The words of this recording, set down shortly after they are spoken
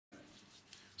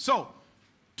So,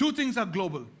 two things are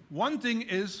global. One thing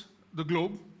is the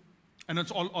globe, and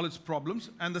it's all its problems.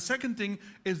 And the second thing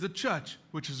is the church,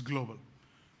 which is global.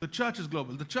 The church is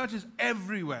global. The church is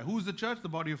everywhere. Who is the church? The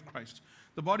body of Christ.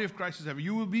 The body of Christ is everywhere.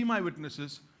 You will be my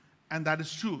witnesses, and that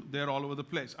is true. They're all over the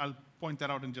place. I'll point that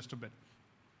out in just a bit.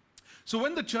 So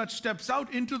when the church steps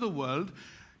out into the world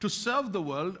to serve the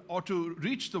world, or to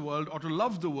reach the world, or to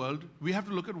love the world, we have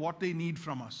to look at what they need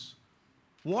from us.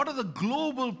 What are the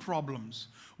global problems?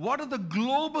 What are the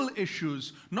global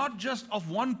issues, not just of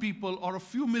one people or a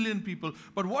few million people,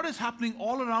 but what is happening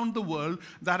all around the world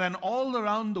that an all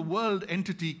around the world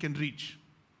entity can reach?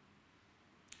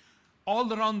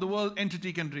 All around the world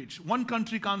entity can reach. One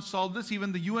country can't solve this,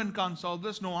 even the UN can't solve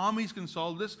this, no armies can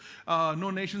solve this,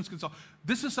 no nations can solve.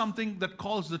 This is something that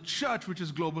calls the church, which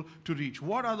is global, to reach.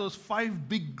 What are those 5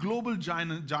 big global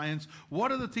giants?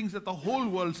 What are the things that the whole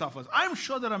world suffers? I'm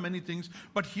sure there are many things,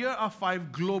 but here are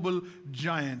 5 global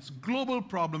giants, global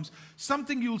problems,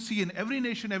 something you'll see in every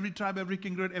nation, every tribe, every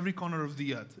kindred, every corner of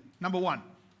the earth. Number 1,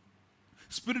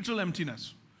 spiritual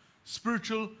emptiness.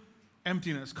 Spiritual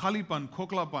emptiness, khalipan,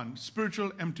 khoklapan,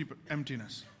 spiritual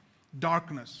emptiness,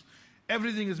 darkness.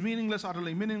 Everything is meaningless,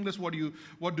 utterly meaningless. What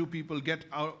do people get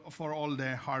out for all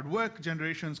their hard work?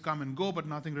 Generations come and go, but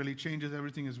nothing really changes.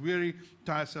 Everything is weary,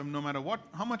 tiresome. No matter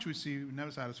how much we see, we're never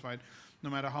satisfied.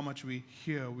 No matter how much we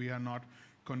hear, we are not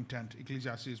content.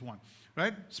 Ecclesiastes 1,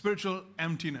 right? Spiritual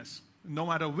emptiness. No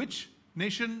matter which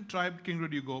nation, tribe,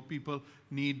 kindred you go, people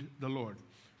need the Lord.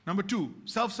 Number 2,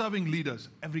 self-serving leaders.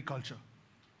 Every culture,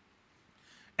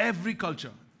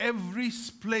 every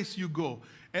place you go,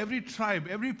 every tribe,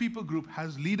 every people group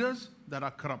has leaders that are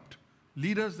corrupt,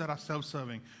 leaders that are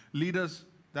self-serving, leaders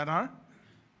that are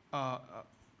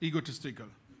egotistical,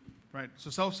 right?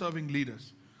 So self-serving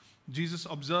leaders. Jesus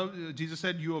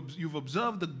said, you've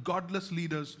observed the godless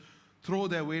leaders throw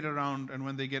their weight around, and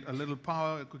when they get a little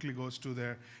power, it quickly goes to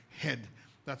their head.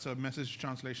 That's a Message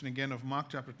translation again of Mark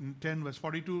chapter 10, verse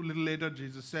 42. A little later,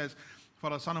 Jesus says,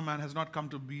 for a Son of Man has not come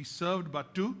to be served,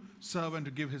 but to serve and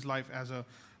to give his life as a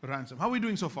ransom. How are we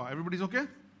doing so far? Everybody's okay?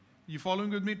 You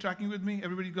following with me, tracking with me?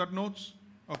 Everybody got notes?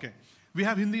 Okay. We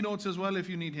have Hindi notes as well if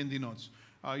you need Hindi notes.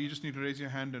 You just need to raise your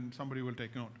hand and somebody will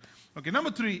take a note. Okay,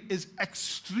 number 3 is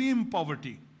extreme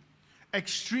poverty.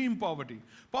 Extreme poverty.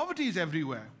 Poverty is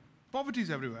everywhere. Poverty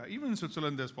is everywhere. Even in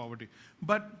Switzerland there's poverty.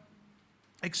 But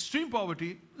extreme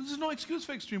poverty, there's no excuse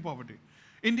for extreme poverty.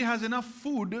 India has enough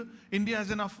food, India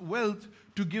has enough wealth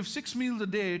to give 6 meals a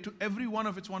day to every one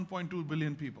of its 1.2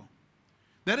 billion people.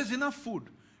 There is enough food.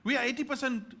 We are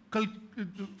 80%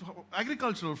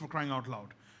 agricultural, for crying out loud.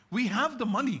 We have the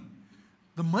money.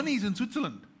 The money is in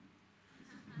Switzerland.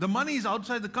 The money is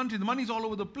outside the country. The money is all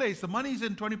over the place. The money is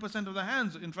in 20% of the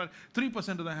hands, in fact,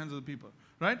 3% of the hands of the people,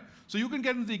 right? So you can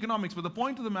get into the economics, but the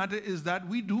point of the matter is that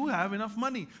we do have enough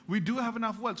money. We do have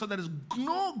enough wealth. So there is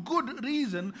no good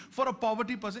reason for a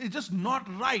poverty person. It's just not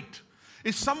right.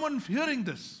 Is someone hearing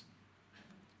this?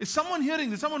 Is someone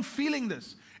hearing this? Someone feeling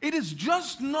this? It is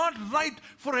just not right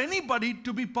for anybody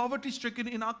to be poverty-stricken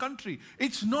in our country.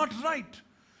 It's not right.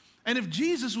 And if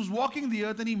Jesus was walking the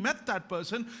earth and he met that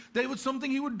person, there was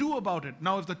something he would do about it.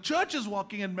 Now, if the church is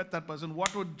walking and met that person,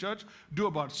 what would church do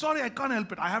about it? Sorry, I can't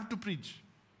help it. I have to preach.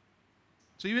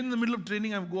 So even in the middle of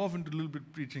training, I go off into a little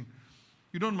bit preaching.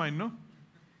 You don't mind, no?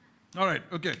 All right,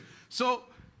 okay. So,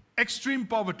 extreme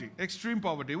poverty, extreme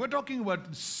poverty. We're talking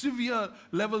about severe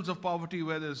levels of poverty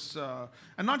where there's,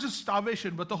 and not just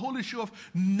starvation, but the whole issue of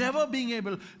never being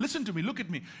able, listen to me, look at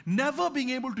me, never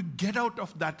being able to get out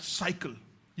of that cycle.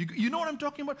 You know what I'm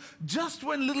talking about? Just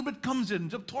when a little bit comes in,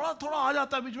 jab thoda aa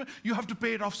jata hai beech mein, you have to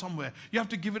pay it off somewhere. You have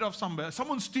to give it off somewhere.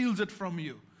 Someone steals it from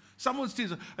you. Someone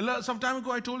steals it. Some time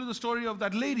ago, I told you the story of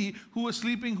that lady who was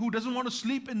sleeping, who doesn't want to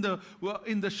sleep in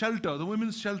the shelter, the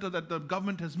women's shelter that the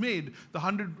government has made, the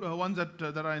 100 ones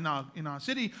that are in our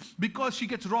city, because she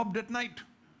gets robbed at night.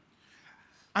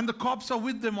 And the cops are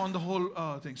with them on the whole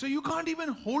thing. So you can't even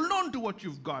hold on to what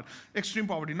you've got. Extreme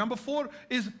poverty. Number 4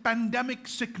 is pandemic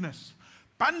sickness.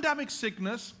 Pandemic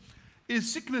sickness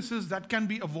is sicknesses that can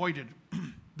be avoided.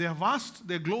 They are vast,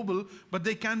 they're global, but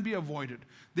they can be avoided.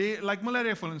 Like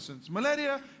malaria, for instance.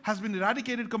 Malaria has been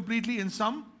eradicated completely in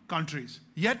some countries.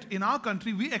 Yet, in our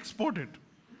country, we export it.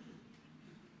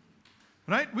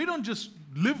 Right? We don't just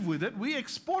live with it, we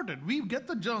export it. We get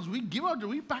the germs, we give out,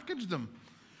 we package them.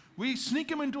 We sneak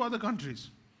them into other countries.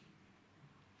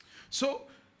 So,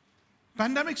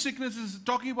 pandemic sickness is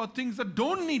talking about things that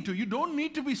don't need to. You don't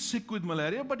need to be sick with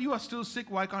malaria, but you are still sick.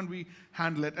 Why can't we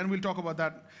handle it? And we'll talk about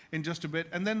that in just a bit.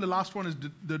 And then the last one is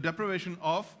the deprivation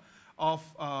of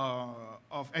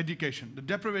of education, the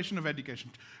deprivation of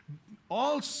education.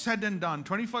 All said and done,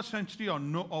 21st century or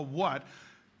what,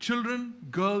 children,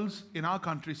 girls in our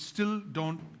country still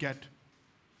don't get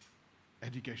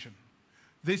education.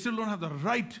 They still don't have the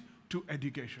right to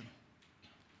education.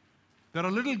 There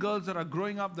are little girls that are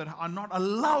growing up that are not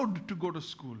allowed to go to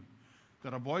school.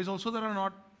 There are boys also that are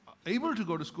not able to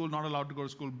go to school, not allowed to go to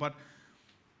school. But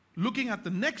looking at the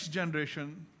next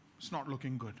generation, it's not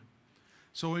looking good.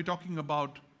 So we're talking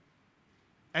about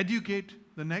educate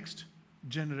the next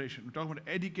generation. We're talking about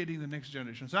educating the next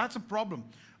generation. So that's a problem,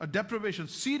 a deprivation,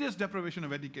 serious deprivation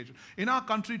of education. In our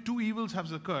country, two evils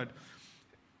have occurred.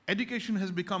 Education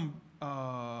has become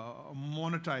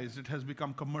monetized. It has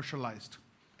become commercialized.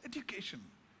 Education.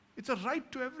 It's a right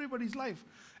to everybody's life.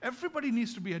 Everybody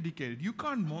needs to be educated. You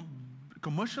can't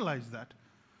commercialize that.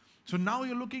 So now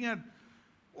you're looking at,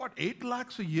 what, 8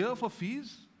 lakhs a year for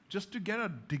fees just to get a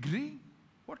degree?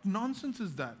 What nonsense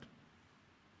is that?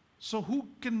 So who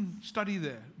can study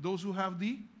there? Those who have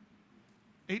the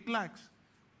 8 lakhs.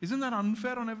 Isn't that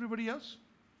unfair on everybody else?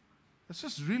 It's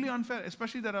just really unfair,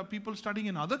 especially there are people studying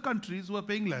in other countries who are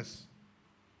paying less.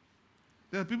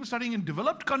 There are people studying in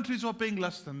developed countries who are paying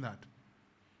less than that.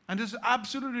 And it's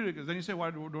absolutely ridiculous. Then you say,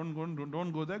 why don't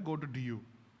go there, go to DU.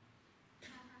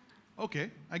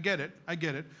 Okay, I get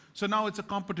it. So now it's a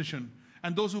competition.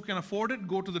 And those who can afford it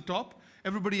go to the top.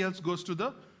 Everybody else goes to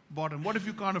the bottom. What if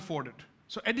you can't afford it?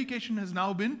 So education has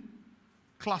now been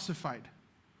classified.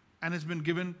 And it's been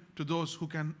given to those who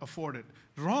can afford it.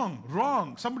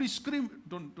 Wrong. Somebody scream.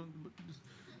 Don't.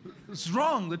 It's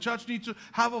wrong. The church needs to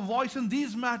have a voice in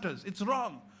these matters. It's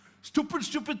wrong.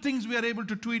 Stupid things we are able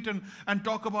to tweet and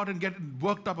talk about and get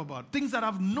worked up about. Things that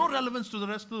have no relevance to the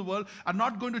rest of the world, are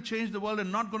not going to change the world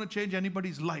and not going to change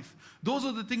anybody's life. Those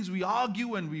are the things we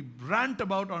argue and we rant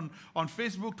about on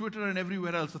Facebook, Twitter, and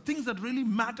everywhere else. The things that really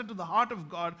matter to the heart of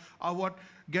God are what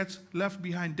gets left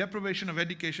behind. Deprivation of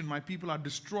education. My people are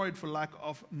destroyed for lack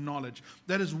of knowledge.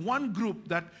 There is one group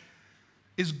that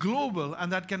is global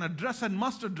and that can address and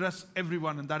must address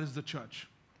everyone, and that is the church.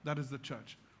 That is the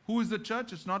church. Who is the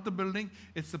church? It's not the building.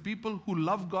 It's the people who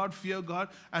love God, fear God,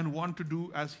 and want to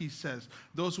do as He says.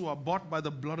 Those who are bought by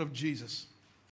the blood of Jesus.